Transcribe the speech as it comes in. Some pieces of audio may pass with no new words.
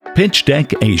Pitch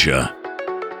Deck Asia.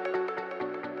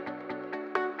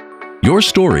 Your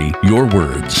story, your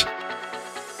words.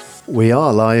 We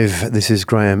are live. This is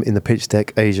Graham in the Pitch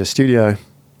Deck Asia studio.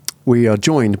 We are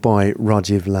joined by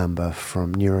Rajiv Lamba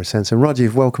from Neurosense. And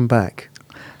Rajiv, welcome back.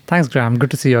 Thanks, Graham.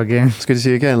 Good to see you again. It's good to see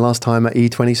you again. Last time at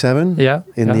E27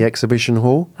 in the exhibition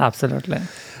hall. Absolutely.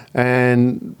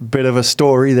 And bit of a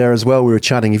story there as well. We were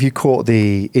chatting. If you caught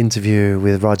the interview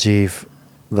with Rajiv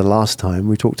the last time,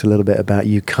 we talked a little bit about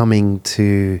you coming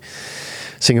to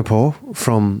Singapore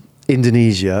from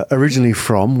Indonesia, originally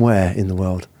from where in the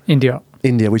world? India.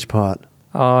 India, which part?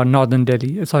 Northern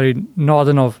Delhi. Sorry, north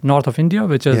of India,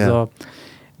 which is,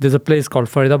 there's a place called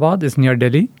Faridabad. It's near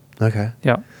Delhi. Okay.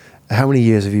 Yeah. How many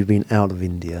years have you been out of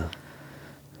India?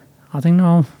 I think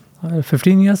now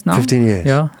 15 years now. 15 years?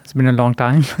 Yeah, it's been a long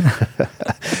time.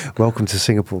 Welcome to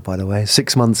Singapore, by the way.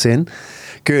 6 months in.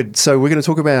 Good. So we're going to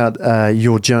talk about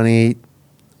your journey,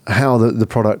 how the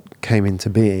product came into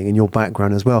being and your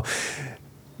background as well.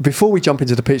 Before we jump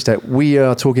into the pitch deck, we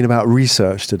are talking about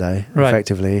research today,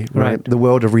 effectively. Right? The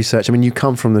world of research. I mean, you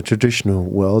come from the traditional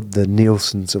world, the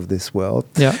Nielsens of this world.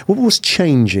 Yeah. What was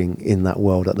changing in that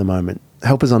world at the moment?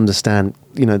 Help us understand,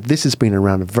 this has been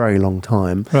around a very long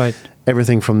time. Right.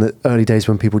 Everything from the early days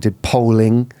when people did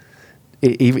polling,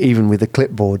 even with the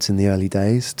clipboards in the early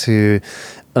days, to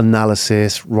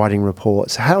analysis, writing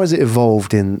reports. How has it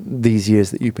evolved in these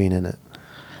years that you've been in it?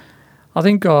 I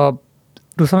think to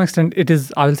some extent it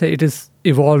is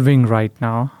evolving right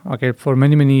now. Okay, for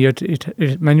many years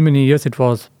it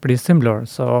was pretty similar.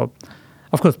 So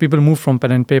of course people moved from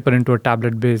pen and paper into a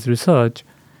tablet-based research,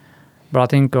 but I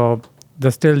think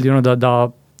there's still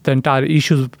the entire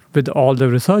issues with all the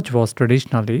research was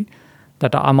traditionally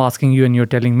that I'm asking you and you're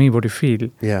telling me what you feel.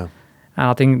 Yeah. And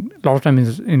I think a lot of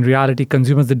times in reality,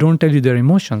 consumers, they don't tell you their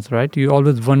emotions, right? You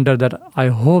always wonder that I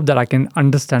hope that I can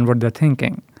understand what they're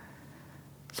thinking.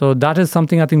 So that is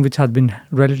something I think which has been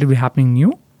relatively happening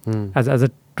new as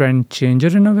a trend changer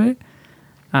in a way.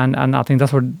 And I think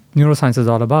that's what neuroscience is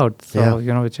all about. So,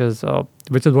 which is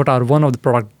what our one of the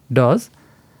product does,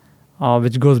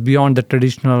 which goes beyond the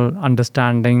traditional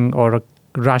understanding or a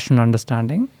rational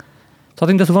understanding. So I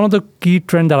think that's one of the key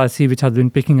trends that I see which has been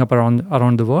picking up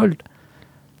around the world.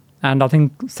 And I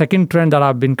think second trend that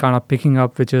I've been kind of picking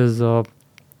up, which is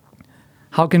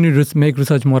how can you make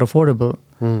research more affordable?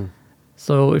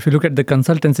 So if you look at the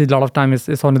consultancy, a lot of time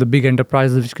it's only the big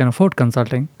enterprises which can afford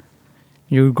consulting.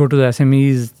 You go to the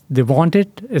SMEs, they want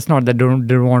it. It's not that they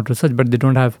don't want research, but they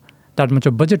don't have that much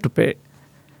of budget to pay.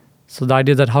 So the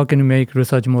idea that how can you make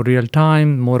research more real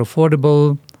time, more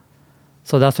affordable?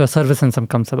 So that's where Service and Some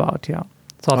comes about, yeah.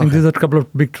 So I think these are a couple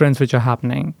of big trends which are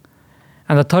happening.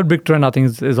 And the third big trend, I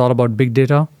think, is all about big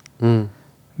data,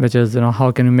 which is,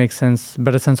 how can you make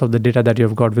better sense of the data that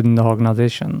you've got within the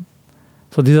organization.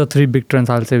 So these are three big trends,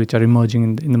 I'll say, which are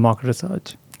emerging in the market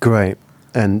research. Great.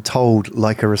 And told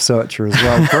like a researcher as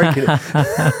well,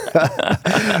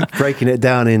 breaking it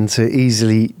down into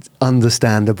easily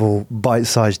understandable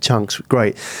bite-sized chunks.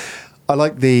 Great. I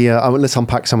like let's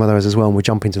unpack some of those as well, and we'll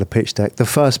jump into the pitch deck. The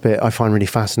first bit I find really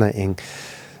fascinating.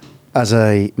 As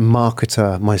a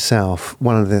marketer myself,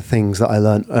 one of the things that I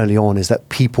learned early on is that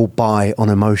people buy on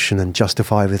emotion and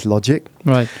justify with logic.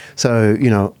 Right.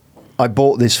 So, I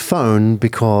bought this phone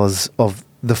because of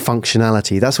the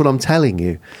functionality. That's what I'm telling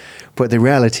you. But the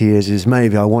reality is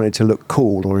maybe I wanted to look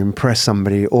cool or impress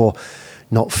somebody or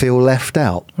not feel left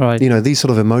out. Right. These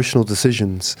sort of emotional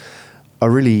decisions are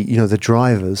really, the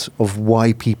drivers of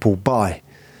why people buy.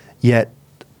 Yet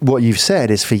what you've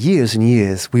said is for years and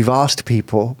years, we've asked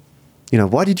people,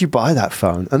 why did you buy that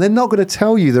phone? And they're not going to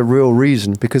tell you the real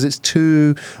reason because it's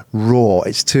too raw.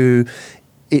 It's too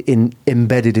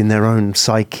embedded in their own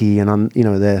psyche and,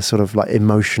 their sort of like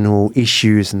emotional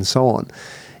issues and so on.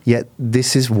 Yet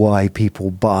this is why people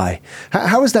buy.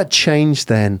 How has that changed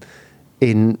then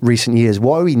in recent years?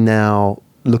 Why are we now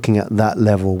looking at that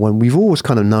level when we've always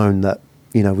kind of known that,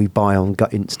 we buy on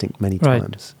gut instinct many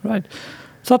times? Right.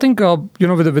 So I think,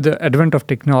 with the advent of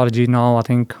technology now, I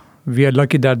think we are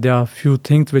lucky that there are a few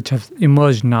things which have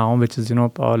emerged now, which is,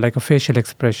 like a facial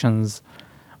expressions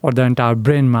or the entire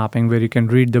brain mapping where you can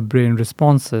read the brain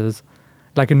responses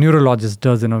like a neurologist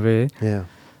does in a way. Yeah.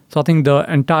 So I think the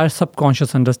entire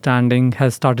subconscious understanding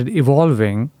has started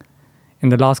evolving in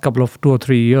the last couple of 2 or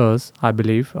 3 years, I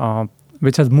believe,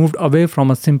 which has moved away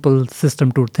from a simple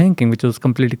system to thinking, which was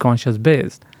completely conscious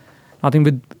based. I think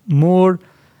with more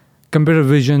computer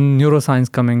vision,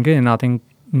 neuroscience coming in, I think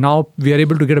now we are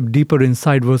able to get a deeper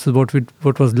insight versus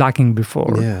what was lacking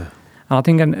before. Yeah. And I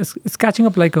think it's catching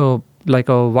up like a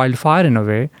wildfire in a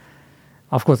way.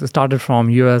 Of course, it started from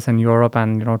US and Europe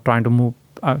and trying to move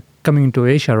coming into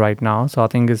Asia right now. So I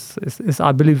think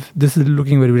I believe this is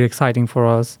looking very, very exciting for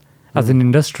us as an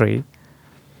industry.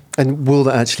 And will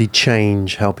that actually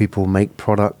change how people make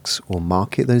products or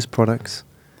market those products?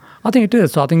 I think it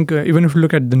is. So I think even if you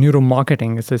look at the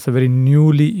neuromarketing, it's a very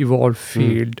newly evolved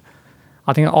field.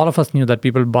 I think all of us knew that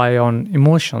people buy on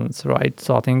emotions, right?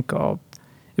 So I think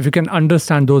if you can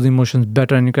understand those emotions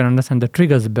better and you can understand the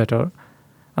triggers better,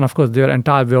 and of course their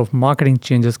entire way of marketing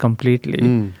changes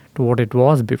completely to what it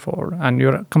was before. And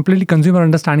your completely consumer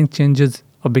understanding changes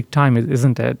a big time,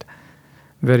 isn't it?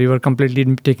 Where you were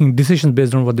completely taking decisions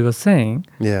based on what they were saying.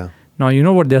 Yeah. Now you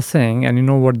know what they're saying and you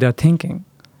know what they're thinking.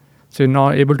 So you're now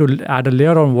able to add a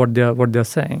layer on what they're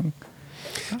saying.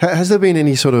 Has there been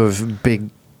any sort of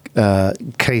big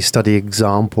case study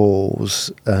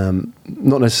examples,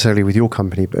 not necessarily with your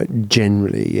company, but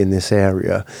generally in this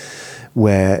area,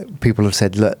 where people have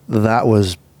said, look, that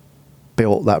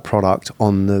product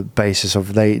on the basis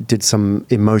of they did some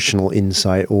emotional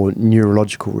insight or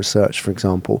neurological research, for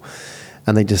example,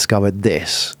 and they discovered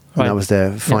this, and that was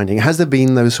their finding. Has there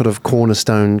been those sort of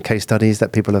cornerstone case studies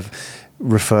that people have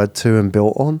referred to and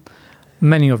built on?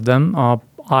 Many of them.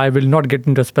 I will not get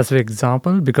into a specific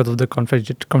example because of the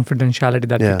confidentiality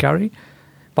that we carry.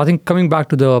 But I think coming back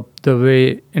to the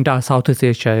way entire Southeast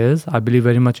Asia is, I believe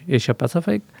very much Asia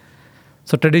Pacific.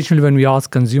 So traditionally when we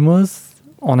ask consumers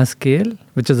on a scale,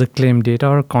 which is a claim data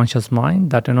or conscious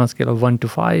mind, that on a scale of 1 to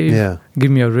 5,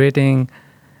 give me a rating.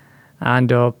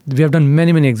 And we have done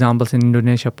many, many examples in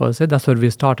Indonesia per se. That's what we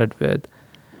started with,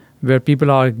 where people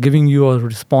are giving you a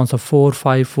response of 4,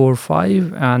 5, 4,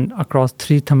 5, and across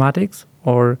 3 thematics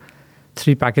or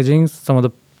 3 packagings. Some of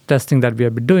the testing that we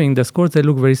have been doing, the scores, they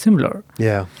look very similar.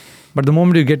 Yeah. But the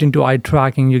moment you get into eye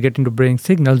tracking, you get into brain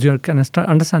signals, you can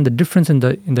understand the difference in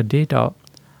the data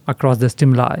across the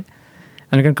stimuli.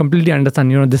 And you can completely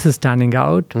understand, this is standing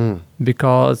out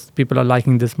because people are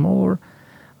liking this more.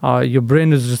 Your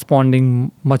brain is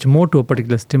responding much more to a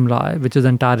particular stimuli, which is the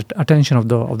entire attention of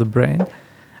the brain.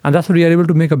 And that's where we are able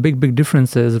to make a big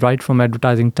differences, right from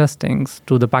advertising testings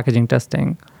to the packaging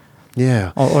testing.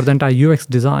 Yeah. Or the entire UX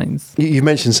designs. You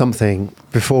mentioned something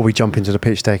before we jump into the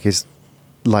pitch deck is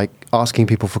like asking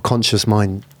people for conscious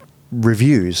mind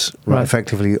reviews, right?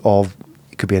 Effectively of,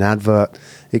 it could be an advert,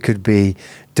 it could be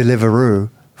Deliveroo,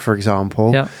 for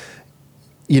example. Yeah.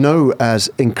 As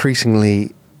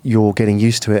increasingly you're getting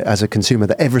used to it as a consumer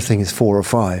that everything is 4 or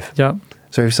 5. Yeah.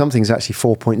 So if something's actually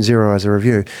 4.0 as a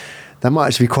review, that might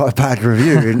actually be quite a bad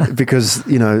review because,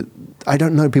 I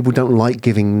don't know, people don't like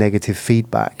giving negative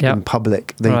feedback in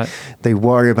public. They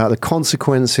worry about the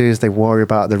consequences, they worry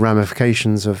about the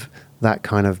ramifications of that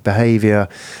kind of behavior.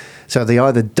 So they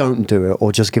either don't do it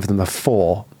or just give them a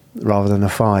 4 rather than a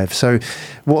 5. So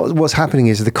what's happening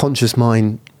is the conscious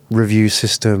mind review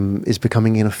system is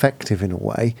becoming ineffective in a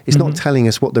way. It's not telling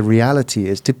us what the reality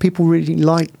is. Did people really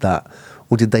like that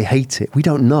or did they hate it? We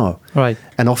don't know. Right.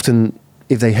 And often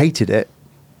if they hated it,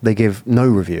 they give no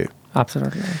review.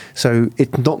 Absolutely. So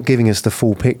it's not giving us the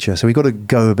full picture. So we've got to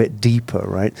go a bit deeper,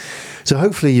 right? So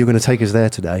hopefully you're going to take us there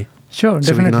today. Sure, so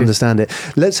definitely. we can understand it.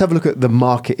 Let's have a look at the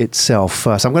market itself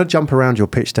first. I'm going to jump around your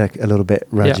pitch deck a little bit,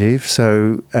 Rajiv. Yeah.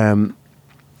 So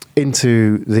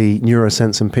into the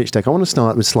Neurosense and pitch deck. I want to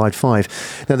start with slide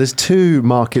 5. Now, there's 2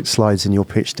 market slides in your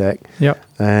pitch deck. Yeah.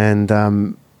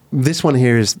 And this one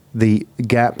here is the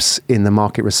gaps in the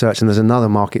market research, and there's another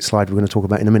market slide we're going to talk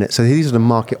about in a minute. So these are the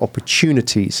market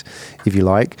opportunities, if you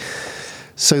like.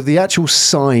 So the actual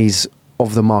size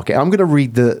of the market, I'm going to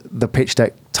read the pitch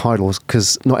deck titles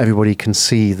because not everybody can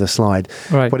see the slide.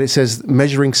 Right. But it says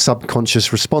measuring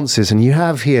subconscious responses, and you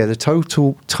have here the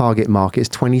total target market is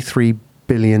 $23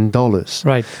 billion.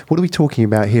 Right. What are we talking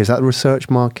about here? Is that the research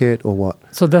market or what?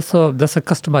 So that's a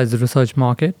customized research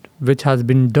market, which has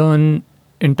been done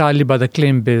entirely by the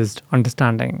claim-based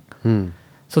understanding.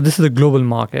 So this is a global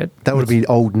market. That would be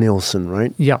old Nielsen,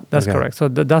 right? Yeah, that's correct. So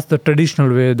that's the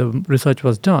traditional way the research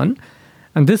was done.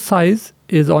 And this size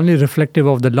is only reflective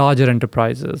of the larger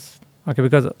enterprises. Okay,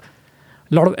 because a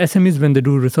lot of SMEs, when they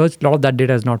do research, a lot of that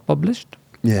data is not published.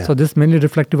 Yeah. So this is mainly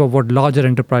reflective of what larger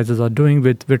enterprises are doing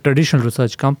with traditional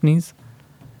research companies.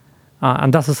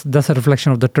 And that's a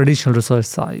reflection of the traditional research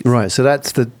size. Right, so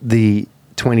that's the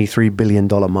 $23 billion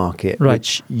market,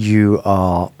 which you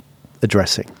are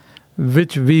addressing.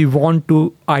 Which we want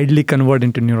to ideally convert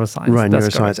into neuroscience. Right, That's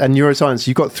neuroscience. correct. And neuroscience,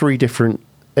 you've got 3 different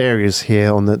areas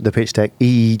here on the pitch deck: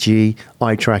 EEG,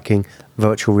 eye tracking,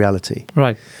 virtual reality.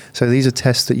 Right. So these are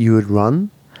tests that you would run,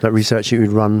 that research you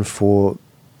would run for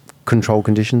control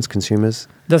conditions, consumers?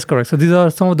 That's correct. So these are,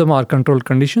 some of them are controlled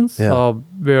conditions,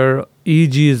 where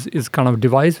EEG is kind of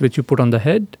device which you put on the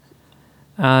head,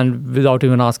 And without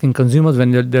even asking consumers,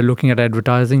 when they're looking at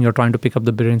advertising, you're trying to pick up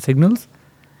the brain signals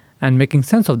and making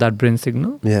sense of that brain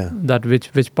signal. Yeah. That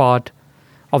which part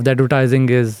of the advertising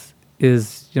is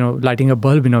lighting a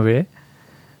bulb in a way.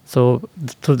 So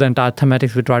through the entire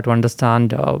thematics, we try to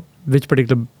understand which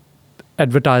particular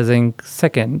advertising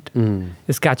second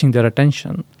is catching their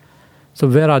attention. So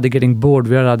where are they getting bored?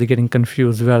 Where are they getting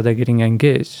confused? Where are they getting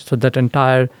engaged? So that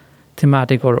entire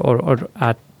thematic or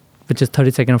at which is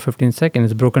 30 seconds or 15 seconds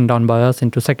is broken down by us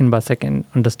into second by second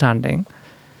understanding.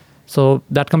 So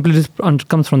that completely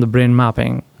comes from the brain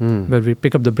mapping, where we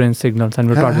pick up the brain signals and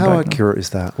we try to How diagnose. accurate is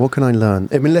that? What can I learn?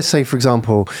 I mean, let's say, for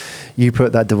example, you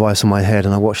put that device on my head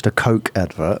and I watched a Coke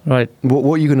advert. Right.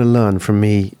 What are you going to learn from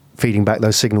me feeding back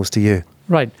those signals to you?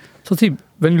 Right. So see,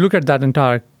 when you look at that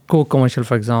entire Coke commercial,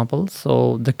 for example,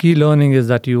 so the key learning is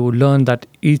that you learn that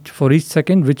for each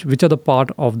second, which are the part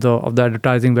of the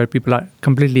advertising where people are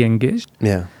completely engaged,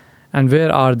 Yeah. and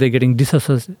where are they getting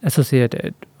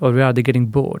disassociated, or where are they getting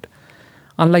bored.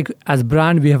 Unlike as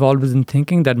brand, we have always been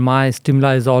thinking that my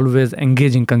stimuli is always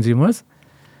engaging consumers.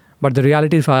 But the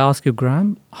reality, if I ask you,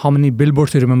 Graham, how many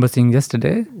billboards you remember seeing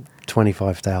yesterday?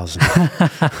 25,000.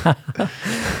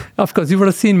 Of course, you would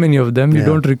have seen many of them. You Yeah.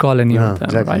 don't recall any No, of them,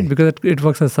 exactly. right? Because it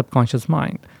works as subconscious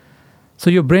mind. So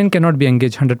your brain cannot be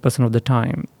engaged 100% of the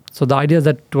time. So the idea is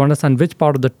that to understand which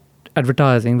part of the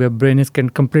advertising where brain is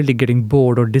completely getting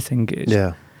bored or disengaged.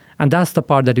 Yeah. And that's the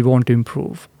part that you want to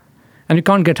improve. And you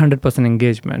can't get 100%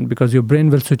 engagement because your brain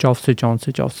will switch off, switch on,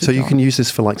 switch off, switch So you on. can use this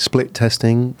for like split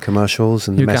testing, commercials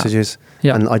and You can. messages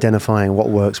Yeah. and identifying what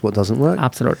works, what doesn't work.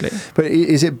 Absolutely. But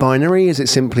is it binary? Is it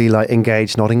simply like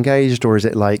engaged, not engaged? Or is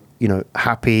it like,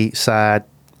 happy, sad,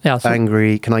 Yeah. So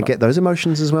angry? Can I get those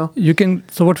emotions as well? you can.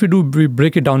 So what we do, we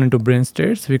break it down into brain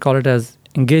states. We call it as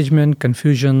engagement,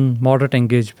 confusion, moderate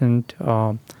engagement,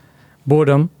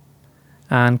 boredom,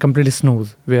 and completely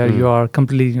snooze, where you are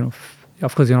completely,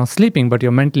 of course, you're not sleeping, but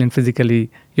you're mentally and physically,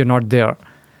 you're not there.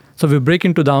 So we break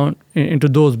down into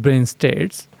those brain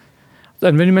states.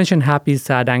 And when you mention happy,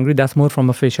 sad, angry, that's more from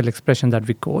a facial expression that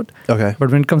we code. Okay.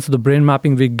 But when it comes to the brain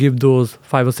mapping, we give those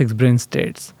 5 or 6 brain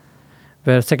states,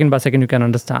 where second by second you can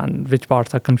understand which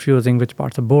parts are confusing, which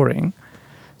parts are boring.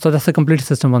 So that's a complete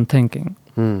system 1 thinking.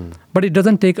 But it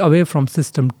doesn't take away from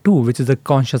system 2, which is a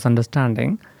conscious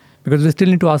understanding, because we still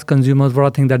need to ask consumers what are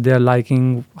things that they are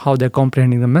liking, how they're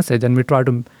comprehending the message, and we try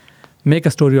to make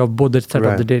a story of both the set of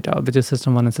Right. the data, which is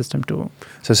system 1 and system 2.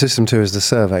 So system 2 is the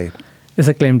survey. It's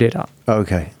a claim data.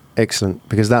 Okay, excellent.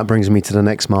 Because that brings me to the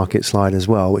next market slide as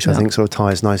well, which I Yeah. think sort of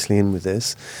ties nicely in with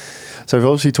this. So we've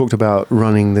obviously talked about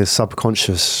running the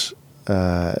subconscious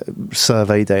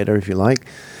survey data, if you like.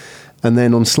 And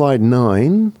then on slide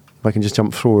 9, if I can just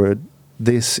jump forward,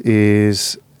 this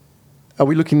is... Are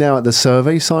we looking now at the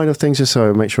survey side of things? Just so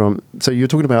I make sure So you're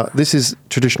talking about... This is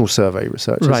traditional survey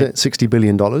research, Right. is it? $60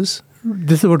 billion?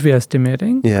 This is what we are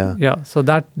estimating. Yeah. Yeah. So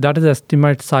that is the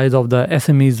estimate size of the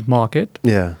SMEs market.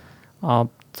 Yeah.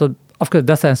 So of course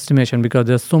that's an estimation because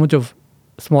there's so much of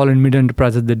small and medium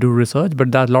enterprises that do research,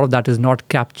 but a lot of that is not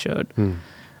captured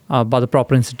by the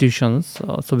proper institutions.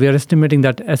 So we are estimating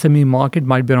that SME market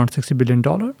might be around $60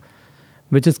 billion,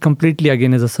 which is completely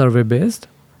again is a survey based.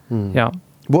 Yeah.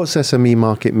 What's SME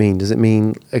market mean? Does it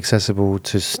mean accessible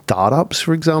to startups,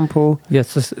 for example?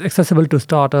 Yes, it's accessible to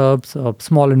startups,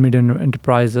 small and medium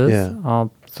enterprises. Yeah.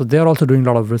 So they're also doing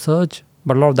a lot of research,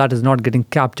 but a lot of that is not getting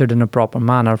captured in a proper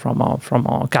manner from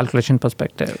a calculation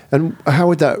perspective. And how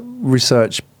would that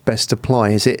research best apply?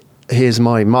 Is it, here's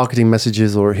my marketing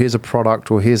messages, or here's a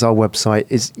product, or here's our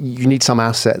website? You need some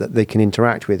asset that they can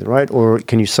interact with, right? Or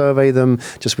can you survey them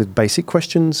just with basic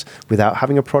questions without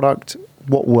having a product?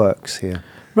 What works here?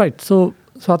 Right. So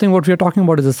I think what we are talking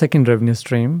about is a second revenue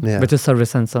stream, Yeah. which is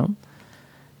ServiceSensum.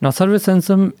 Now,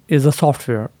 ServiceSensum is a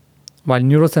software, while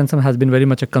NeuroSensum has been very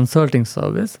much a consulting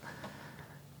service.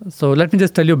 So let me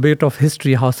just tell you a bit of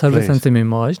history, how ServiceSensum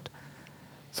emerged.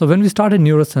 So when we started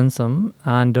NeuroSensum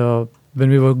and when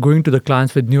we were going to the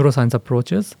clients with neuroscience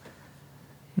approaches,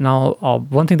 now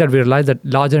one thing that we realized that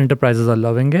larger enterprises are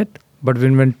loving it, but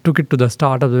when we took it to the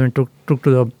startups, when we took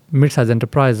to the mid-sized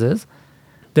enterprises,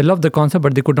 they loved the concept,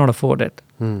 but they could not afford it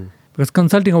because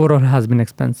consulting overall has been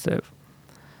expensive.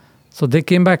 So they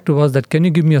came back to us that, can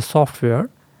you give me a software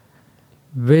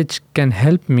which can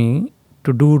help me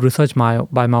to do research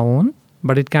by my own,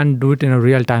 but it can do it in a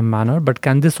real-time manner. But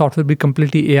can this software be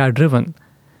completely AI-driven?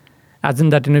 As in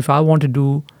that, if I want to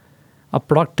do a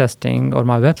product testing or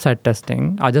my website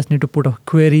testing, I just need to put a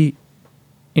query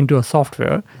into a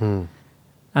software, and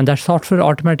that software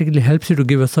automatically helps you to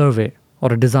give a survey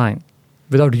or a design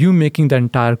without you making the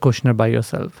entire questionnaire by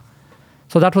yourself.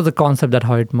 So that was the concept that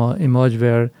how it emerged,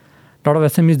 where a lot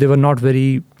of SMEs, they were not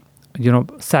very,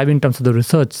 savvy in terms of the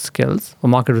research skills or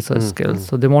market research skills.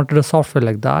 So they wanted a software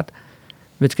like that,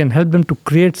 which can help them to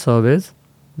create surveys,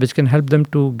 which can help them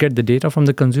to get the data from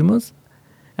the consumers,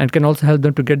 and can also help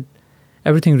them to get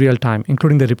everything real time,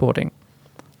 including the reporting.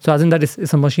 So as in that,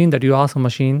 it's a machine that you ask a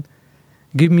machine,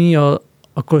 give me a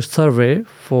survey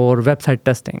for website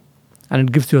testing, and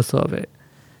it gives you a survey.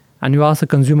 And you ask a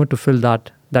consumer to fill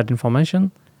that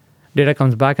information, data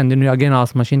comes back, and then you again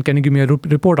ask machine, can you give me a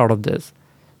report out of this?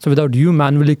 So without you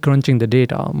manually crunching the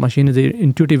data, machine is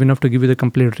intuitive enough to give you the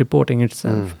complete reporting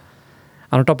itself.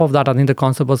 And on top of that, I think the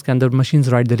concept was, can the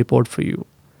machines write the report for you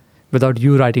without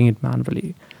you writing it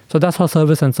manually? So that's how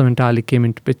Service and Some entirely came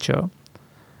into picture.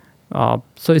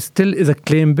 So it still is a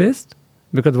claim-based,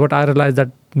 because what I realized that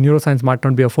neuroscience might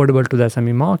not be affordable to the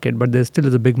SME market, but there still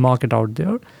is a big market out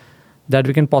there that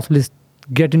we can possibly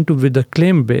get into with the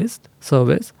claim-based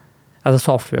service as a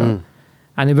software,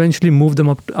 and eventually move them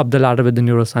up the ladder with the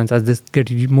neuroscience as they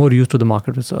get more used to the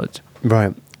market research.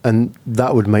 Right. And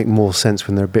that would make more sense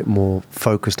when they're a bit more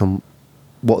focused on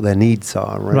what their needs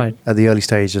are, right? Right. At the early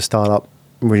stage, a startup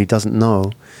really doesn't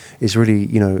know. It's really,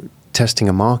 testing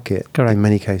a market. Correct. In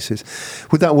many cases.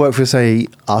 Would that work for, say,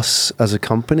 us as a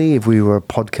company? If we were a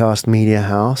podcast media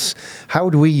house, how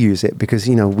would we use it? Because,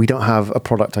 we don't have a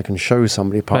product I can show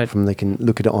somebody apart Right. from they can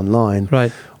look at it online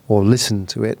Right. or listen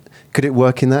to it. Could it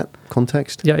work in that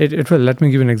context? Yeah, it will. Let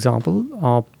me give you an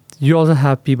example. You also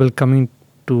have people coming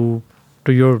to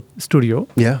your studio.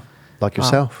 Yeah, like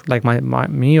yourself. Like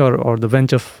me or the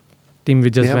venture team we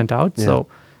just went out. Yeah. So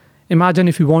imagine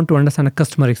if you want to understand a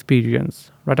customer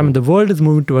experience, right? I mean, the world is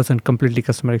moving towards a completely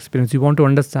customer experience. You want to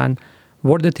understand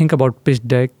what they think about pitch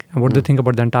deck and what they think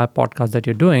about the entire podcast that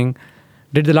you're doing.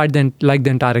 Did they like the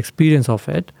entire experience of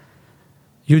it?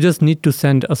 You just need to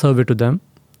send a survey to them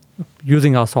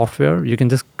using our software. You can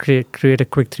just create a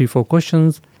quick 3-4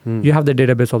 questions. You have the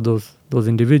database of those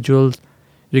individuals.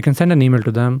 You can send an email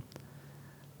to them.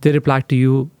 They reply to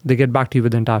you. They get back to you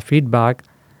with the entire feedback.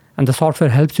 And the software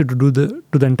helps you to do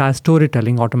the entire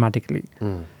storytelling automatically.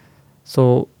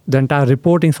 So the entire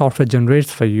reporting software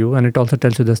generates for you, and it also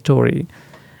tells you the story.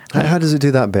 How does it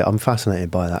do that bit? I'm fascinated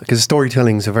by that, because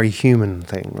storytelling is a very human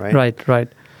thing, right? Right.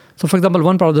 So for example,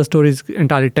 one part of the story is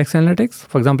entirely text analytics.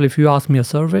 For example, if you ask me a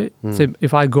survey, say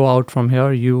if I go out from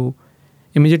here, you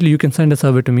can send a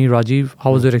survey to me, Rajiv,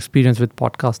 how was your experience with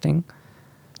podcasting?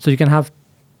 So you can have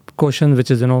questions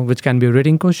which can be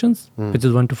rating questions, which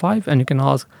is 1 to 5, and you can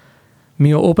ask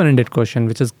me an open-ended question,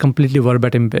 which is completely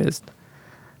verbatim based.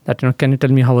 That can you tell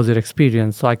me how was your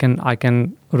experience? So I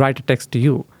can write a text to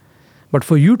you. But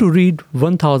for you to read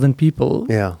 1,000 people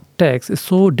text is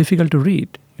so difficult to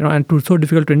read, and so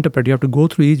difficult to interpret. You have to go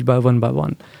through each by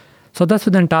one. So that's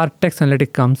where the entire text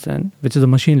analytic comes in, which is a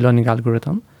machine learning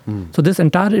algorithm. So this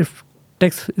entire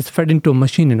text is fed into a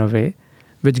machine in a way,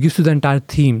 which gives you the entire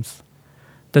themes.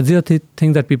 That these are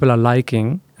things that people are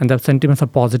liking, and the sentiments are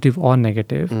positive or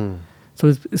negative.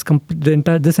 So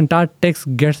this entire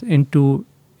text gets into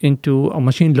a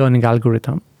machine learning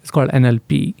algorithm. It's called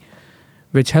NLP,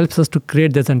 which helps us to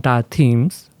create these entire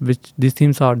themes. These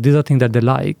are things that they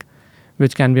like,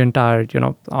 which can be entire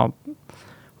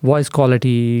voice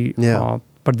quality.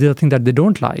 But these are things that they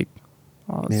don't like.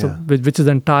 So which is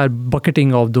the entire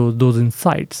bucketing of those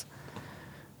insights.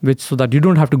 So that you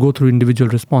don't have to go through individual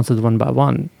responses one by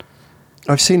one.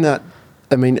 I've seen that.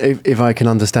 I mean, if I can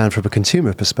understand from a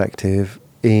consumer perspective,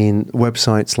 in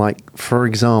websites like, for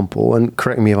example, and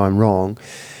correct me if I'm wrong,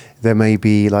 there may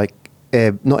be like,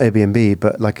 not Airbnb,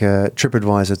 but like a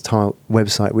TripAdvisor type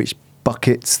website which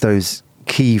buckets those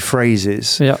key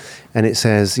phrases. Yeah. And it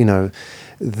says,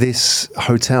 this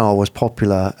hotel was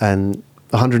popular and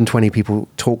 120 people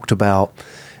talked about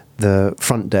the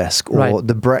front desk or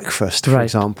the breakfast, for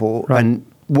example. Right. And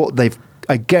what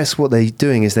they're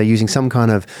doing is they're using some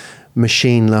kind of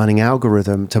machine learning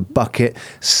algorithm to bucket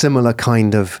similar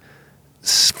kind of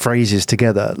phrases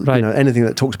together. Right. Anything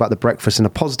that talks about the breakfast in a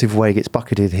positive way gets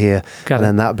bucketed here,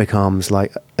 then that becomes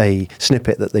like a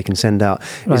snippet that they can send out.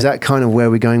 Right. Is that kind of where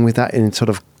we're going with that, in sort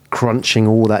of crunching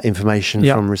all that information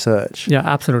from research? Yeah,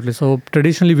 absolutely. So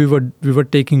traditionally we were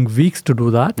taking weeks to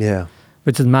do that. Yeah.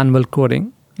 Which is manual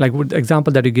coding. Like the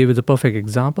example that you gave is a perfect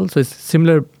example. So it's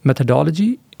similar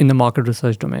methodology in the market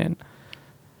research domain.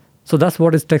 So that's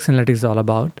what is text analytics is all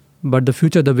about. But the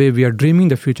future, the way we are dreaming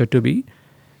the future to be,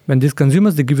 when these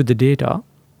consumers, they give you the data,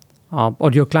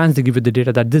 or your clients, they give you the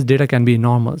data, that this data can be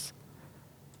enormous.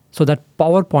 So that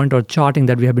PowerPoint or charting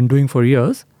that we have been doing for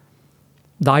years,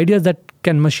 the idea is that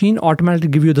can machine automatically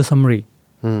give you the summary.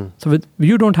 So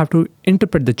you don't have to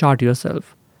interpret the chart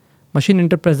yourself. Machine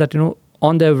interprets that,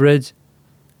 on the average,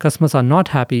 customers are not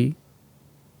happy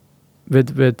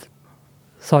with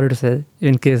sorry to say,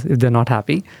 in case if they're not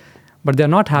happy, but they're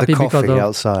not happy the coffee because of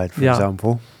outside, for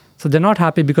example. So they're not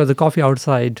happy because the coffee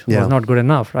outside Yeah. was not good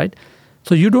enough, right?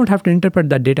 So you don't have to interpret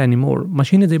that data anymore.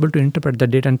 Machine is able to interpret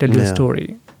that data and tell you a Yeah.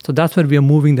 story. So that's where we are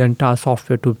moving the entire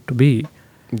software to be.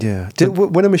 Yeah.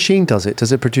 When a machine does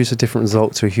it produce a different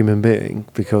result to a human being?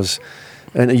 Because,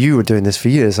 and you were doing this for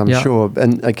years, I'm Yeah. sure.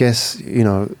 And I guess,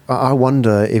 I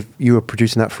wonder if you were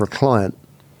producing that for a client,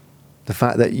 the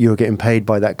fact that you were getting paid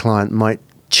by that client might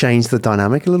change the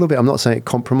dynamic a little bit. I'm not saying it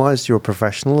compromised your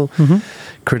professional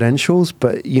credentials,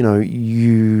 but,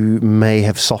 you may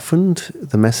have softened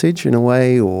the message in a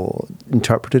way or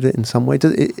interpreted it in some way.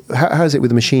 How is it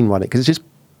with the machine running? Because it's just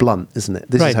blunt, isn't it?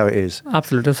 This is Right. how it is.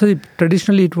 Absolutely. So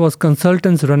traditionally, it was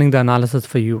consultants running the analysis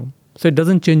for you. So it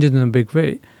doesn't change it in a big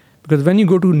way. Because when you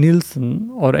go to Nielsen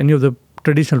or any of the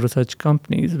traditional research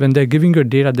companies, when they're giving you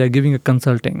data, they're giving you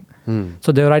consulting.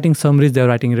 So they're writing summaries, they're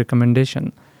writing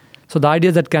recommendation. So the idea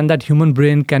is that that human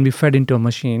brain can be fed into a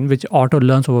machine, which auto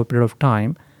learns over a period of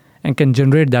time and can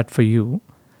generate that for you.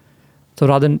 So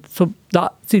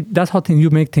that's how you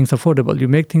make things affordable. You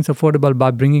make things affordable by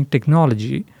bringing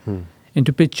technology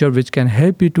into picture, which can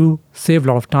help you to save a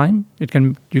lot of time. You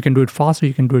can do it faster,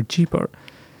 you can do it cheaper.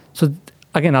 So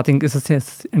again, I think it's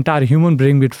this entire human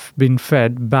brain being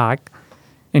fed back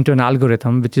into an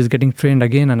algorithm, which is getting trained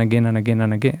again and again and again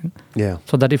and again. Yeah.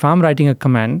 So that if I'm writing a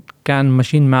command, can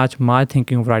machine match my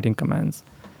thinking of writing commands?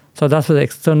 So that's where the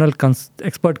external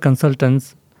expert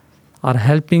consultants are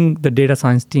helping the data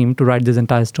science team to write these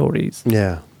entire stories.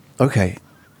 Yeah. Okay.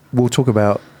 We'll talk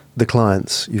about the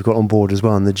clients you've got on board as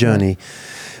well and the journey.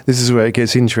 This is where it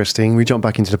gets interesting. We jump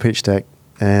back into the pitch deck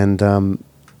and I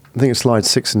think it's slides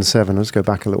 6 and 7. Let's go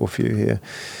back a little few here.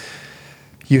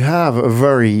 You have a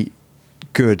very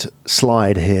good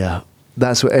slide here.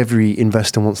 That's what every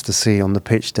investor wants to see on the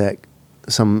pitch deck.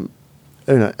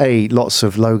 Lots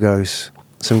of logos,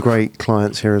 some great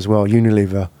clients here as well.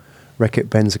 Unilever, Reckitt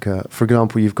Benckiser. For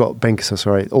example, you've got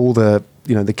all the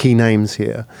the key names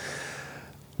here.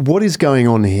 What is going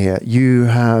on here? You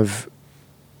have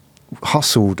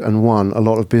hustled and won a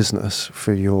lot of business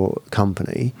for your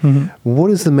company.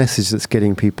 What is the message that's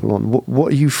getting people on?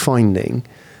 What are you finding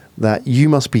that you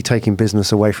must be taking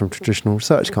business away from traditional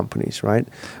research companies, right?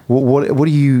 What are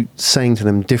you saying to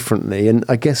them differently? And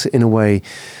I guess in a way,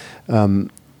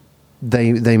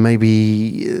 they may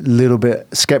be a little bit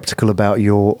skeptical about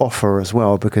your offer as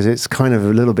well, because it's kind of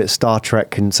a little bit Star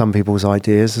Trek in some people's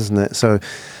ideas, isn't it? So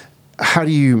how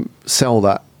do you sell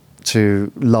that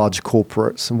to large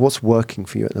corporates, and what's working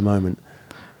for you at the moment?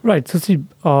 Right. So see,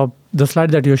 the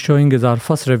slide that you're showing is our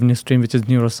first revenue stream, which is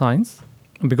neuroscience.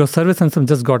 Because ServiceSensum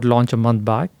just got launched a month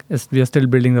back, we are still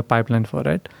building the pipeline for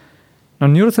it. Now,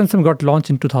 NeuroSensum got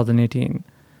launched in 2018.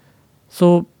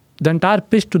 So the entire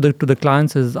pitch to the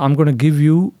clients is, I'm going to give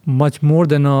you much more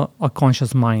than a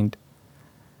conscious mind.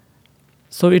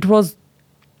 So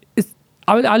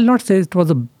I'll not say it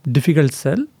was a difficult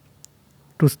sell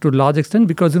to a large extent,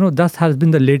 because that has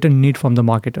been the latent need from the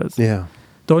marketers. Yeah.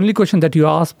 The only question that you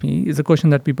ask me is a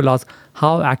question that people ask: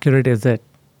 how accurate is it?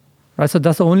 Right. So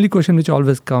that's the only question which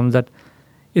always comes: that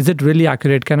is it really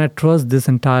accurate? Can I trust this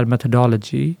entire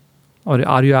methodology, or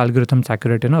are your algorithms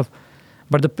accurate enough?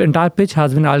 But the entire pitch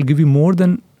has been, I'll give you more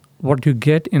than what you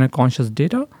get in a conscious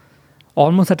data,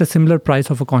 almost at a similar price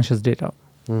of a conscious data.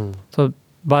 So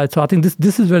I think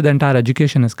this is where the entire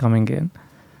education is coming in.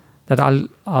 That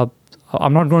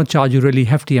I'm not going to charge you really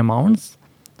hefty amounts,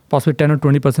 possibly 10 or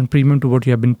 20% premium to what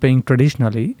you have been paying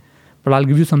traditionally, but I'll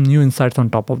give you some new insights on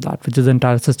top of that, which is the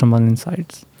entire system on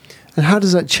insights. And how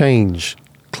does that change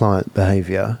client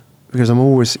behavior? Because I'm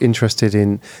always interested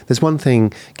in, there's one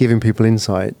thing giving people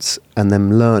insights and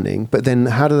them learning, but then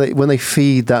how do they, when they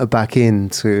feed that back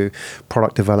into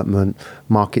product development,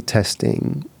 market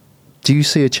testing, do you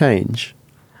see a change?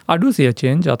 I do see a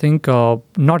change. I think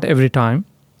not every time,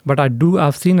 but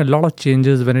I've seen a lot of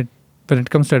changes when it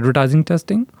comes to advertising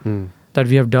testing that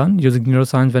we have done using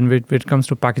neuroscience. When it comes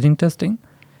to packaging testing,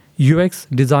 UX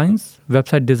designs,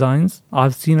 website designs,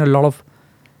 I've seen a lot of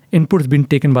inputs being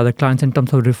taken by the clients in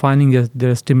terms of refining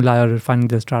their stimuli or refining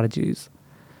their strategies.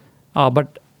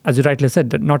 But as you rightly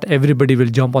said, that not everybody will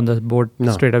jump on the board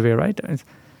straight away, right?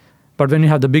 But when you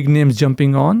have the big names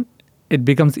jumping on, it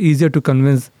becomes easier to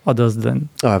convince others then.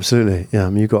 Oh, absolutely. Yeah, I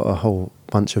mean, you've got a whole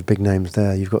bunch of big names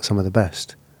there. You've got some of the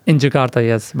best. In Jakarta,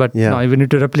 yes. But no, we need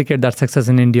to replicate that success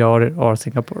in India or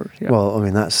Singapore. Yeah. Well, I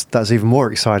mean, that's even more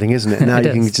exciting, isn't it? Now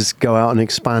you can just go out and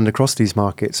expand across these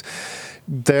markets.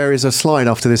 There is a slide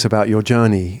after this about your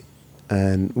journey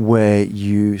and where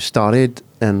you started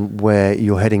and where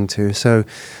you're heading to. So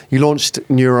you launched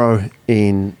Neuro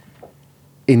in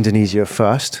Indonesia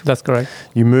first. That's correct.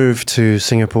 You moved to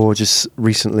Singapore just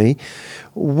recently.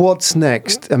 What's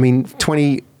next? I mean,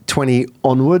 2020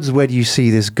 onwards, where do you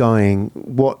see this going?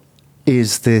 What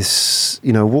is this,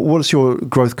 what does your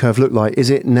growth curve look like? Is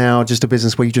it now just a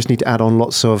business where you just need to add on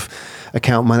lots of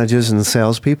account managers and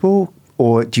salespeople?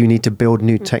 Or do you need to build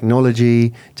new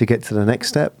technology to get to the next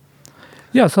step?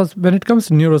 Yeah, so when it comes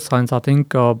to neuroscience, I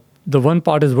think the one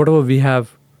part is whatever we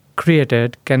have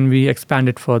created, can we expand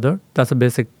it further? That's a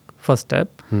basic first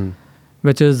step,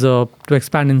 which is to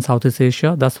expand in Southeast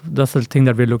Asia. That's the thing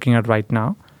that we're looking at right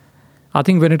now. I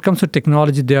think when it comes to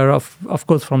technology, there are, of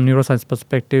course, from neuroscience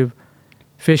perspective,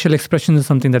 facial expression is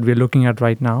something that we're looking at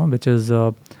right now, which is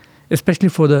especially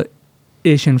for the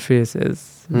Asian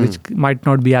faces, which might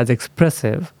not be as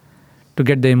expressive to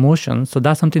get the emotions. So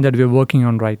that's something that we're working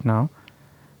on right now.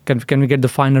 Can we get the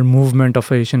finer movement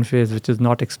of Asian face, which is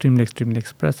not extremely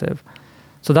expressive?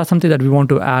 So that's something that we want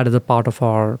to add as a part of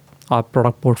our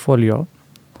product portfolio.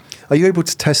 Are you able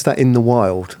to test that in the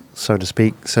wild, so to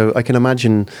speak? So I can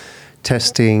imagine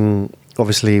testing,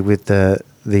 obviously, with the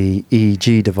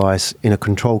EEG device in a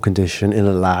control condition, in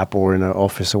a lab or in an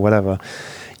office or whatever,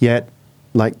 yet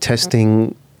like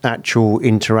testing actual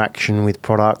interaction with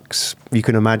products. You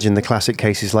can imagine the classic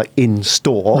cases like in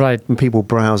store, right, and people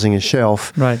browsing a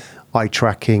shelf, right, eye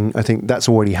tracking. I think that's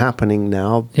already happening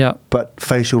now. Yeah. But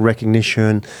facial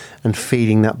recognition and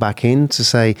feeding that back in to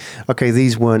say, okay,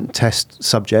 these weren't test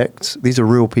subjects. These are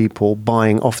real people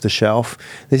buying off the shelf.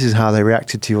 This is how they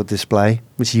reacted to your display,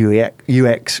 which is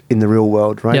UX in the real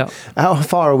world, right? Yeah. How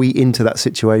far are we into that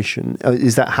situation?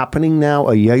 Is that happening now?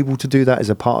 Are you able to do that as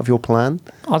a part of your plan?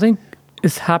 I think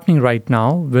it's happening right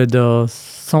now with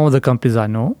some of the companies I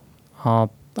know. I'll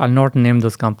not name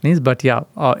those companies, but yeah,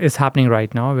 it's happening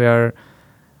right now where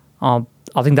I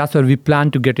think that's where we plan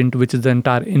to get into, which is the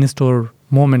entire in-store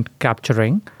moment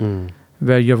capturing,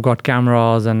 where you've got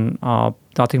cameras and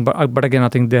nothing. But again, I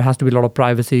think there has to be a lot of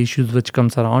privacy issues which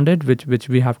comes around it, which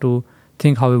we have to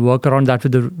think how we work around that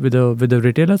with the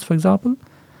retailers, for example.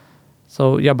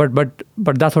 So yeah, but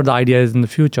that's what the idea is in the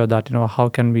future, that how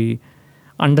can we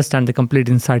understand the complete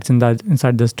insights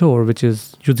inside the store, which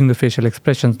is using the facial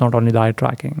expressions, not only the eye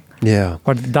tracking. Yeah.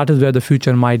 But that is where the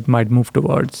future might move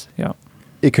towards. Yeah.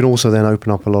 It can also then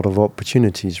open up a lot of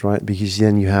opportunities, right? Because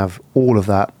then you have all of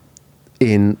that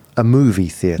in a movie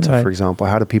theater, right, for example.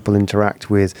 How do people interact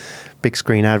with big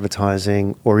screen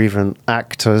advertising or even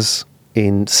actors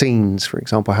in scenes, for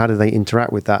example? How do they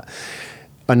interact with that?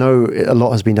 I know a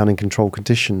lot has been done in controlled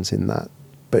conditions in that,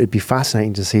 but it'd be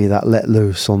fascinating to see that let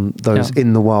loose on those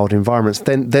in the wild environments.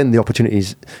 Then the opportunity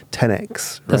is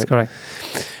 10x. Right? That's correct.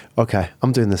 Okay,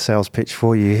 I'm doing the sales pitch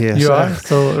for you here. You are.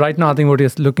 So right now, I think what you're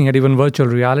looking at, even virtual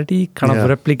reality kind of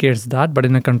replicates that, but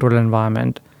in a controlled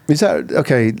environment. Is that,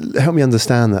 okay, help me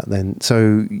understand that then.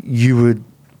 So you would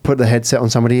put the headset on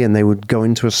somebody and they would go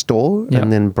into a store and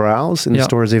then browse in the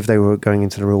store as if they were going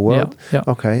into the real world? Yeah.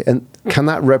 Okay, and can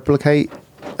that replicate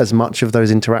as much of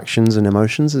those interactions and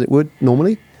emotions as it would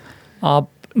normally?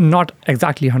 Not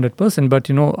exactly 100%, but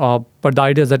but the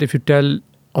idea is that if you tell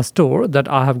a store that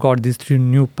I have got these 3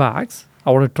 new packs,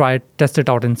 I want to test it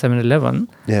out in 7-Eleven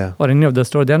or any of the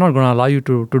store, they're not going to allow you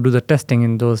to do the testing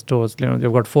in those stores.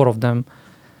 They've got 4 of them.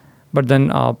 But then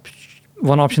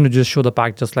one option is just show the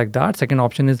pack just like that. Second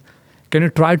option is, can you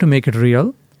try to make it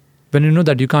real when you know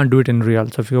that you can't do it in real?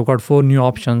 So if you've got 4 new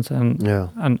options and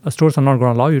stores are not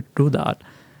going to allow you to do that.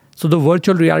 So the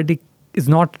virtual reality is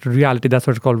not reality. That's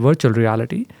what it's called, virtual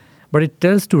reality. But it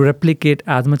tells to replicate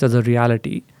as much as a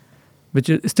reality, which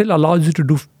still allows you to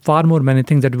do far more many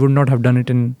things that you would not have done it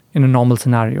in a normal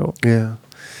scenario. Yeah.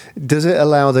 Does it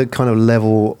allow the kind of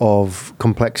level of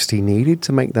complexity needed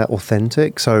to make that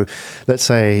authentic? So let's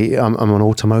say I'm an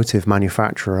automotive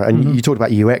manufacturer and you talked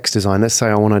about UX design. Let's say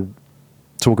I want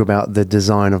to talk about the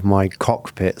design of my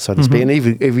cockpit, so to speak. And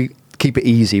even if we keep it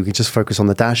easy, we can just focus on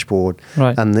the dashboard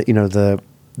and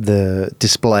the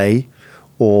display,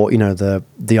 or the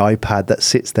iPad that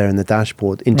sits there in the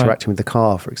dashboard interacting with the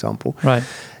car, for example. Right.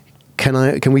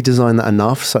 Can we design that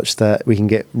enough such that we can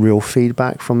get real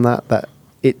feedback from that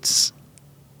it's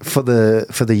for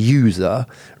the user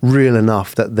real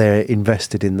enough that they're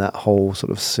invested in that whole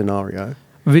sort of scenario?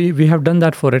 We have done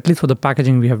that at least for the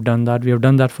packaging. We have done that. We have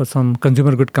done that for some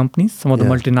consumer good companies, some of the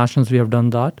multinationals. We have done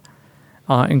that,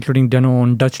 including Danone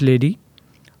and Dutch Lady.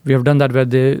 We have done that where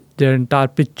their entire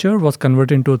picture was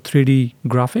converted into a 3D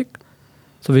graphic.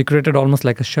 So we created almost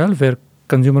like a shelf where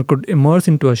consumer could immerse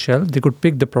into a shelf. They could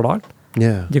pick the product.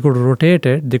 Yeah. They could rotate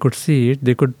it. They could see it.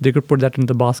 They could put that in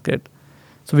the basket.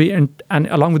 So and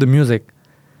along with the music.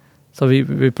 So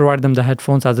we provide them the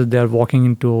headphones as if they're walking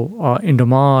into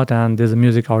Indomart and there's a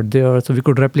music out there. So we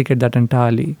could replicate that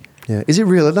entirely. Yeah. Is it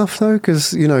real enough though?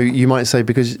 Because, you might say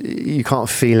because you can't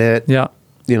feel it, Yeah.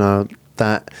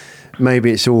 That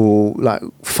maybe it's all like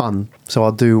fun. So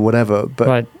I'll do whatever. But,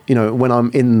 Right. When I'm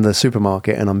in the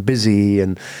supermarket and I'm busy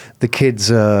and the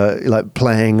kids are like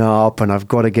playing up and I've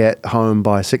got to get home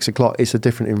by 6 o'clock, it's a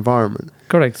different environment.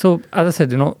 Correct. So as I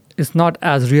said, it's not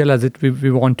as real as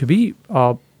we want to be.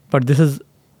 But this is,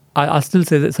 I still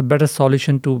say that it's a better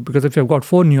solution because if you've got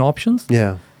 4 new options,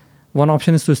 Yeah. one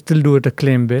option is to still do it a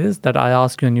claim base that I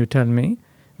ask you and you tell me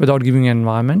without giving an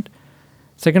environment.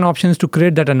 Second option is to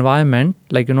create that environment,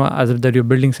 like, as if that you're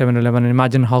building 7-Eleven, and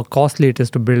imagine how costly it is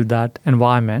to build that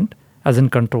environment as in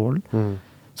control.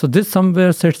 So this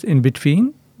somewhere sits in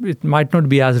between. It might not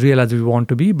be as real as we want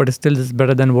to be, but it still is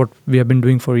better than what we have been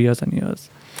doing for years and years.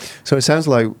 So it sounds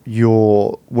like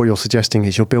what you're suggesting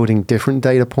is you're building different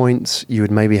data points. You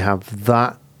would maybe have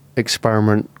that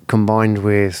experiment combined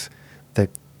with the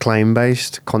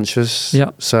claim-based conscious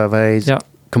Yeah. surveys, Yeah.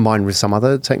 combined with some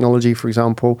other technology, for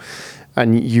example,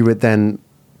 and you would then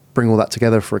bring all that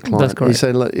together for a client. That's correct. You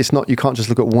say look, you can't just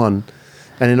look at one.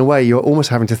 And in a way, you're almost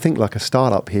having to think like a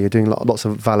startup here. You're doing lots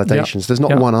of validations. Yeah. There's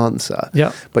not Yeah. one answer,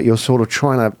 Yeah. but you're sort of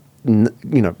trying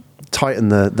to, tighten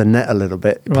the net a little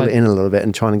bit, pull Right. it in a little bit,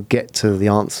 and trying to get to the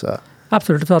answer.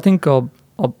 Absolutely. So I think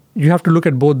you have to look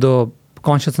at both the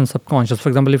conscious and subconscious. For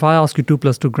example, if I ask you 2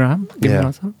 + 2 gram, give me Yeah. an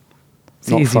answer. It's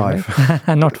Not easy, 5.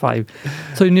 right? Not 5.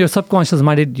 So in your subconscious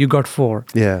mind, you got 4.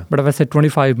 Yeah. But if I said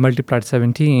 25 multiplied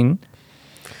 17,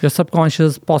 your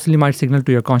subconscious possibly might signal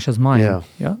to your conscious mind.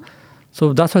 Yeah.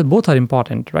 So that's why both are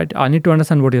important, right? I need to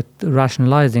understand what you're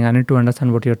rationalizing. I need to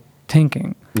understand what you're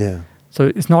thinking. Yeah.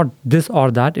 So it's not this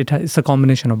or that. It's a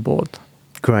combination of both.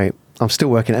 Great. I'm still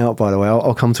working it out, by the way.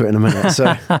 I'll come to it in a minute.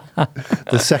 So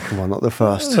the second one, not the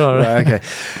first. All right. Right, okay.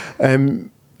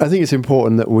 I think it's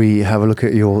important that we have a look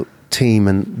at your team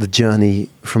and the journey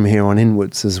from here on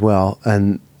inwards as well,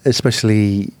 and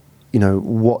especially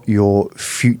what your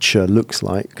future looks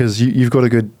like, because you've got a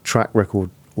good track record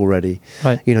already.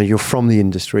 Right. You're from the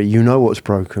industry. You know what's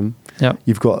broken. Yeah.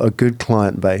 You've got a good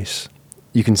client base.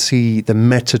 You can see the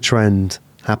meta trend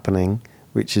happening,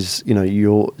 which is,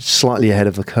 you're slightly ahead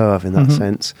of the curve in that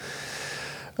sense.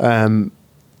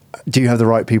 Do you have the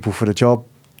right people for the job?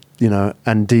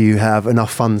 And do you have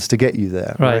enough funds to get you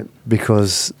there? Right.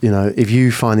 Because, if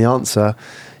you find the answer,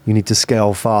 you need to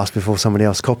scale fast before somebody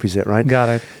else copies it, right? Got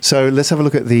it. So let's have a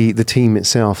look at the team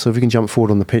itself. So if we can jump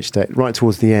forward on the pitch deck, right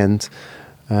towards the end.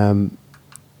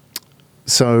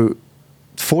 So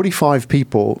 45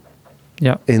 people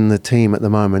Yeah. in the team at the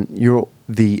moment. You're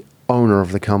the owner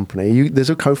of the company. There's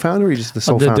a co-founder, or are you just the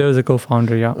sole founder? There is a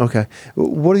co-founder, yeah. Okay.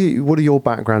 What are your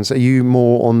backgrounds? Are you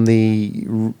more on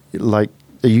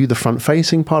are you the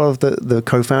front-facing part of the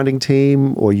co-founding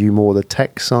team, or are you more the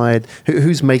tech side?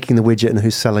 Who's making the widget and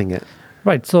who's selling it?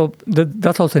 Right. So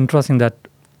that's also interesting that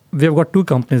we have got 2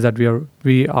 companies that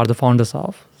we are the founders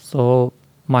of. So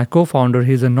my co-founder,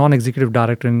 he's a non-executive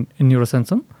director in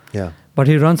Neurosensum, Yeah. but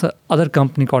he runs another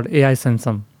company called AI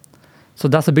Sensum. So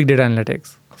that's a big data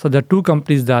analytics. So there are 2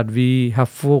 companies that we have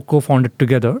co-founded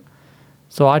together.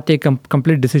 So I take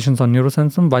complete decisions on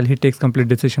Neurosensum while he takes complete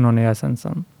decision on AI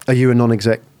Sensum. Are you a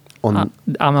non-exec on?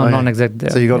 I'm a non-exec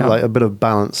there. So you got yeah. like a bit of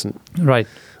balance. Right.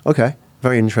 Okay.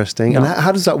 Very interesting. Yeah. And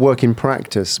how does that work in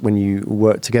practice when you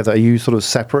work together? Are you sort of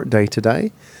separate day to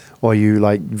day, or are you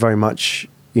like very much,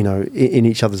 in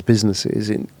each other's businesses?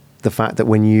 In the fact that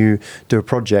when you do a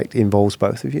project, it involves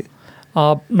both of you.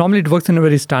 Normally it works in a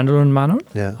very standalone manner.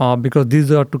 Yeah. Because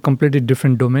these are 2 completely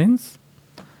different domains.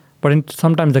 But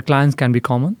sometimes the clients can be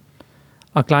common.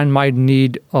 A client might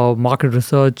need market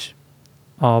research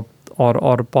or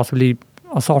possibly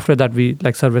a software that we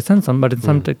like Survey Sensum, but in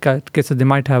some cases they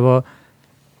might have a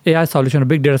AI solution, a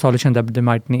big data solution that they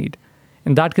might need.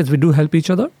 In that case, we do help each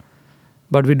other,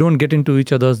 but we don't get into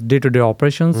each other's day-to-day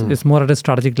operations. It's more at a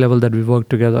strategic level that we work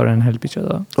together and help each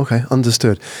other. Okay,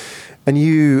 understood. And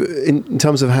you, in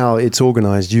terms of how it's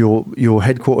organized, your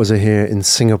headquarters are here in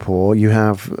Singapore. You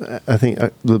have, I think,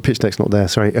 the pitch deck's not there,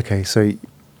 sorry. Okay, so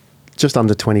just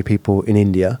under 20 people in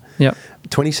India. Yeah.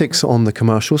 26 on the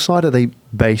commercial side. Are they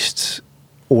based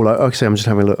all over? Okay, I'm just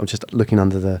having a look. I'm just looking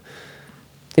under the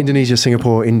Indonesia,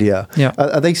 Singapore, India. Yeah.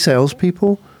 Are they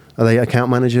salespeople? Are they account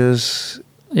managers?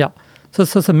 Yeah. So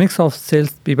it's a mix of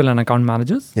salespeople and account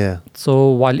managers. Yeah. So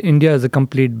while India is a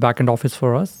complete back-end office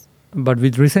for us, but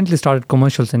we recently started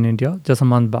commercials in India just a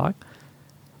month back.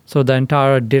 So the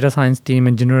entire data science team,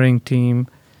 engineering team,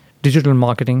 digital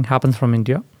marketing happens from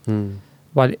India.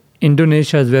 While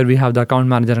Indonesia is where we have the account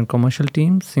manager and commercial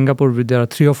team. Singapore, there are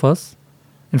 3 of us.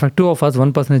 In fact, 2 of us,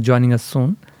 one person is joining us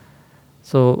soon.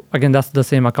 So again, that's the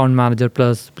same account manager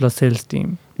plus sales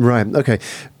team. Right. Okay.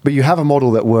 But you have a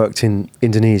model that worked in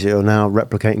Indonesia. You're now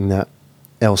replicating that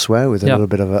elsewhere with a little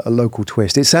bit of a local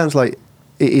twist. It sounds like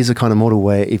it is a kind of model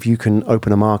where if you can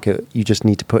open a market, you just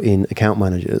need to put in account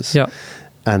managers. Yeah.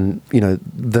 And,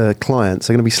 the clients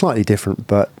are going to be slightly different,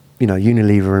 but,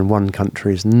 Unilever in one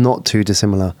country is not too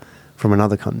dissimilar from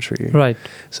another country. Right.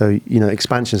 So,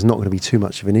 expansion is not going to be too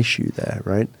much of an issue there,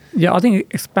 right? Yeah, I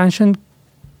think expansion,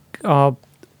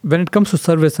 when it comes to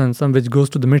ServiceNSM, which goes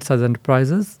to the mid-sized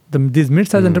enterprises, these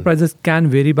mid-sized enterprises can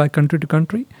vary by country to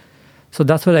country. So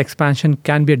that's where the expansion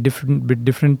can be a bit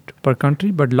different per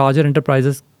country, but larger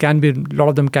enterprises a lot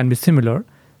of them can be similar.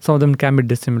 Some of them can be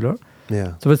dissimilar.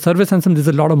 Yeah. So with ServiceNSM, there's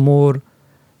a lot of more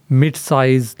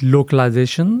mid-sized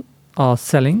localization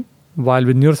selling, while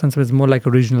with NeuroSensor, it's more like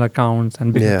regional accounts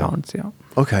and big accounts. Yeah.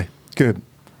 Okay, good.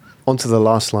 On to the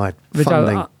last slide,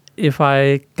 funding. If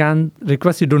I can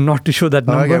request you not to show that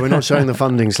number. Okay, we're not showing the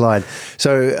funding slide.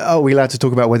 So are we allowed to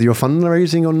talk about whether you're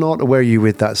fundraising or not, or where are you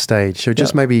with that stage? So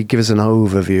just maybe give us an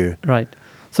overview. Right.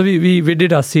 So we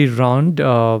did a seed round.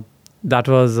 That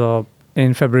was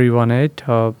in February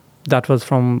 18. That was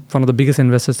from one of the biggest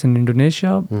investors in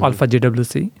Indonesia, Alpha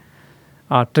JWC.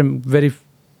 Very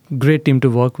great team to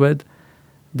work with.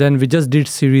 Then we just did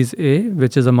Series A,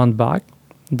 which is a month back.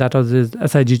 That was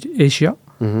SIG Asia.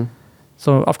 Mm-hmm.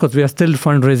 So of course we are still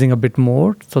fundraising a bit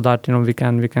more so that we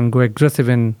can go aggressive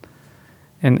in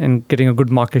getting a good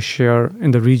market share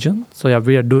in the region. So yeah,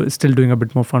 we are still doing a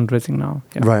bit more fundraising now.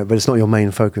 Yeah. Right, but it's not your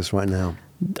main focus right now.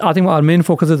 I think our main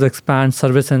focus is expand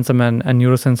ServiceNSM and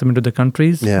NeuroSensum into the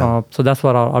countries. Yeah. So that's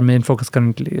what our main focus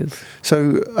currently is.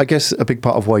 So I guess a big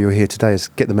part of why you're here today is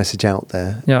get the message out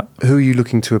there. Yeah. Who are you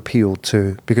looking to appeal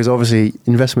to? Because obviously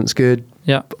investment's good.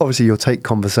 Yeah. Obviously you'll take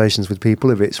conversations with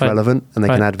people if it's Right. relevant and they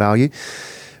can add value.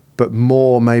 But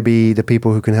more maybe the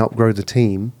people who can help grow the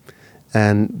team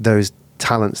and those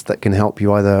talents that can help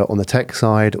you either on the tech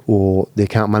side or the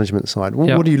account management side.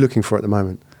 What are you looking for at the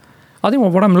moment? I think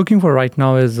what I'm looking for right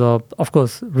now is, of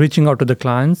course, reaching out to the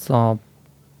clients. I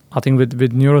think with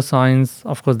neuroscience,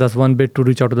 of course, that's one bit to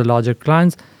reach out to the larger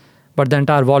clients. But the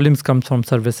entire volumes comes from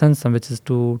ServiceNSM, which is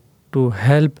to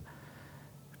help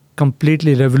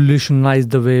completely revolutionize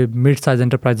the way mid-sized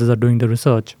enterprises are doing the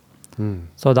research.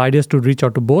 So the idea is to reach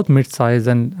out to both mid-sized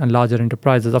and larger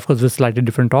enterprises, of course, with slightly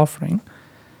different offering.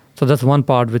 So that's one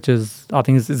part, which is, I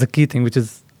think, is a key thing, which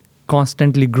is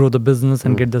constantly grow the business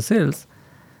and get the sales.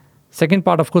 Second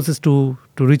part, of course, is to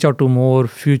reach out to more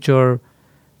future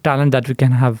talent that we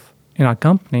can have in our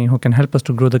company who can help us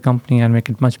to grow the company and make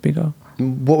it much bigger.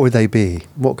 What would they be?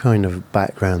 What kind of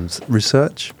backgrounds?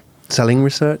 Research? Selling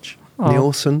research?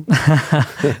 Nielsen?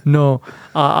 No,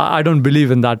 I don't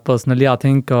believe in that personally. I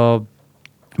think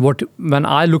when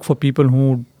I look for people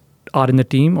who are in the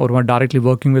team or who are directly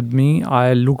working with me,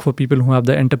 I look for people who have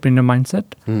the entrepreneur mindset,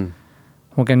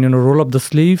 who can roll up the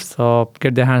sleeves,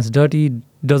 get their hands dirty.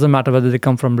 Doesn't matter whether they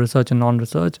come from research and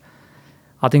non-research.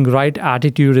 I think right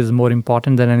attitude is more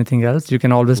important than anything else. You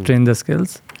can always train the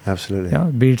skills. Absolutely. Yeah,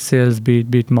 be it sales, be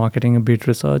it marketing, be it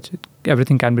research.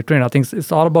 Everything can be trained. I think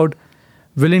it's all about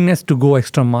willingness to go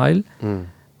extra mile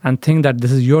and think that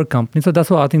this is your company. So that's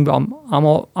why I think I'm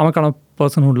a kind of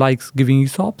person who likes giving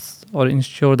ESOPs or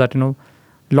ensure that a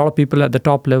lot of people at the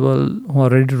top level who are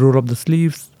ready to roll up the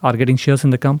sleeves are getting shares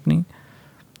in the company.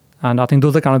 And I think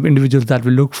those are kind of individuals that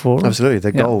we look for. Absolutely,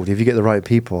 they're gold. If you get the right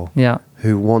people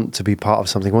who want to be part of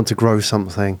something, want to grow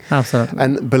something, absolutely,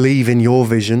 and believe in your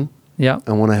vision,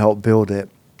 and want to help build it,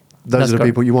 those are the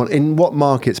people you want. In what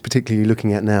markets particularly are you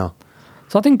looking at now?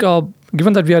 So I think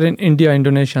given that we are in India,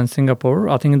 Indonesia, and Singapore,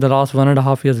 I think in the last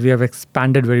 1.5 years, we have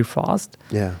expanded very fast.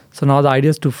 Yeah. So now the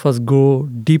idea is to first go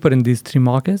deeper in these 3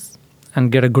 markets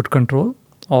and get a good control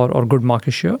or good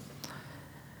market share.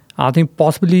 I think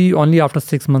possibly only after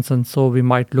 6 months and so we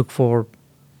might look for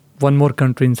one more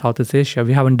country in Southeast Asia.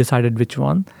 We haven't decided which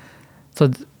one.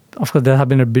 So of course there have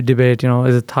been a big debate,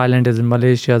 is it Thailand, is it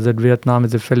Malaysia, is it Vietnam,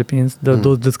 is it Philippines?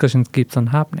 Those discussions keeps on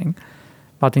happening.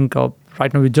 But I think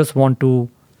right now we just want to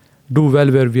do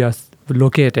well where we are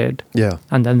located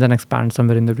and then expand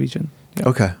somewhere in the region. Yeah.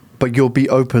 Okay. But you'll be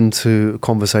open to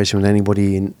conversation with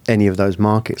anybody in any of those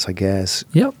markets, I guess,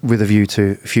 with a view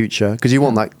to future, because you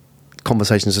want that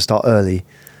conversations to start early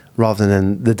rather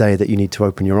than the day that you need to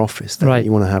open your office. Right.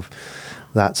 You want to have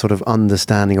that sort of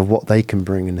understanding of what they can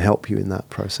bring and help you in that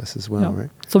process as well, right?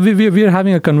 So we are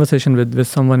having a conversation with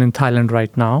someone in Thailand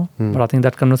right now, but I think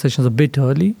that conversation is a bit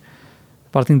early.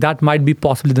 But I think that might be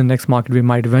possibly the next market we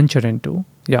might venture into.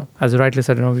 Yeah, as you rightly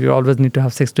said, you always need to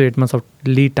have 6 to 8 months of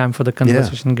lead time for the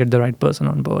conversation, get the right person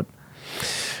on board.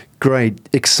 Great.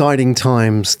 Exciting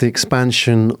times. The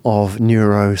expansion of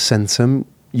Neurocentum.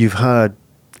 You've heard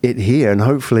it here, and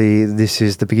hopefully this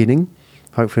is the beginning.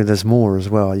 Hopefully there's more as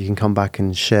well. You can come back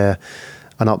and share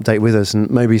an update with us. And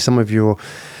maybe some of your...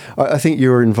 I think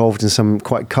you're involved in some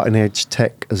quite cutting-edge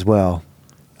tech as well.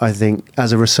 I think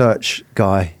as a research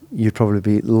guy, you'd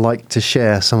probably like to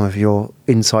share some of your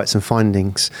insights and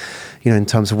findings, in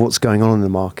terms of what's going on in the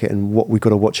market and what we've got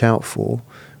to watch out for.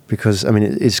 Because,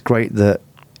 it's great that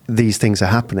these things are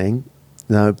happening,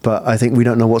 but I think we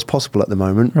don't know what's possible at the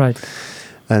moment. Right.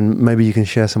 And maybe you can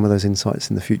share some of those insights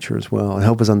in the future as well and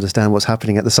help us understand what's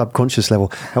happening at the subconscious level.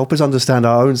 Help us understand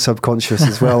our own subconscious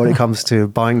as well when it comes to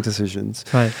buying decisions.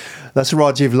 Right. That's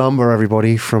Rajiv Lumber,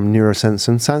 everybody, from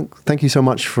Neurocentum. Thank you so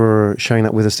much for sharing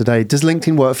that with us today. Does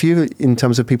LinkedIn work for you in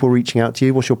terms of people reaching out to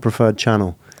you? What's your preferred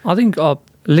channel? I think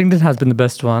LinkedIn has been the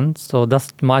best one. So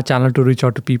that's my channel to reach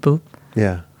out to people.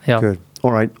 Yeah. Good.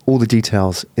 All right. All the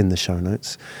details in the show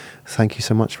notes. Thank you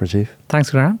so much, Rajiv.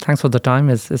 Thanks, Graham. Thanks for the time.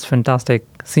 It's fantastic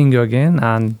seeing you again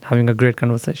and having a great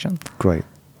conversation. Great.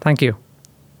 Thank you.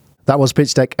 That was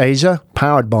Pitch Deck Asia,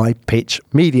 powered by Pitch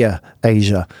Media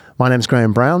Asia. My name's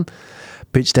Graham Brown.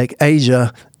 Pitch Deck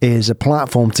Asia is a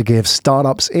platform to give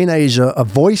startups in Asia a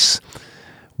voice.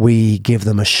 We give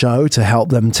them a show to help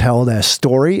them tell their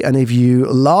story. And if you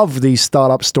love these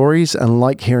startup stories and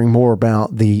like hearing more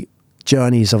about the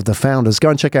journeys of the founders, go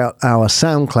and check out our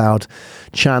SoundCloud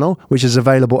channel, which is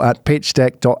available at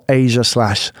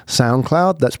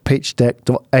pitchdeck.asia/SoundCloud. That's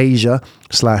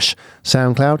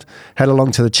pitchdeck.asia/SoundCloud. Head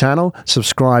along to the channel,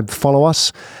 subscribe, follow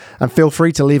us, and feel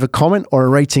free to leave a comment or a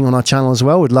rating on our channel as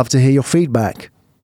well. We'd love to hear your feedback.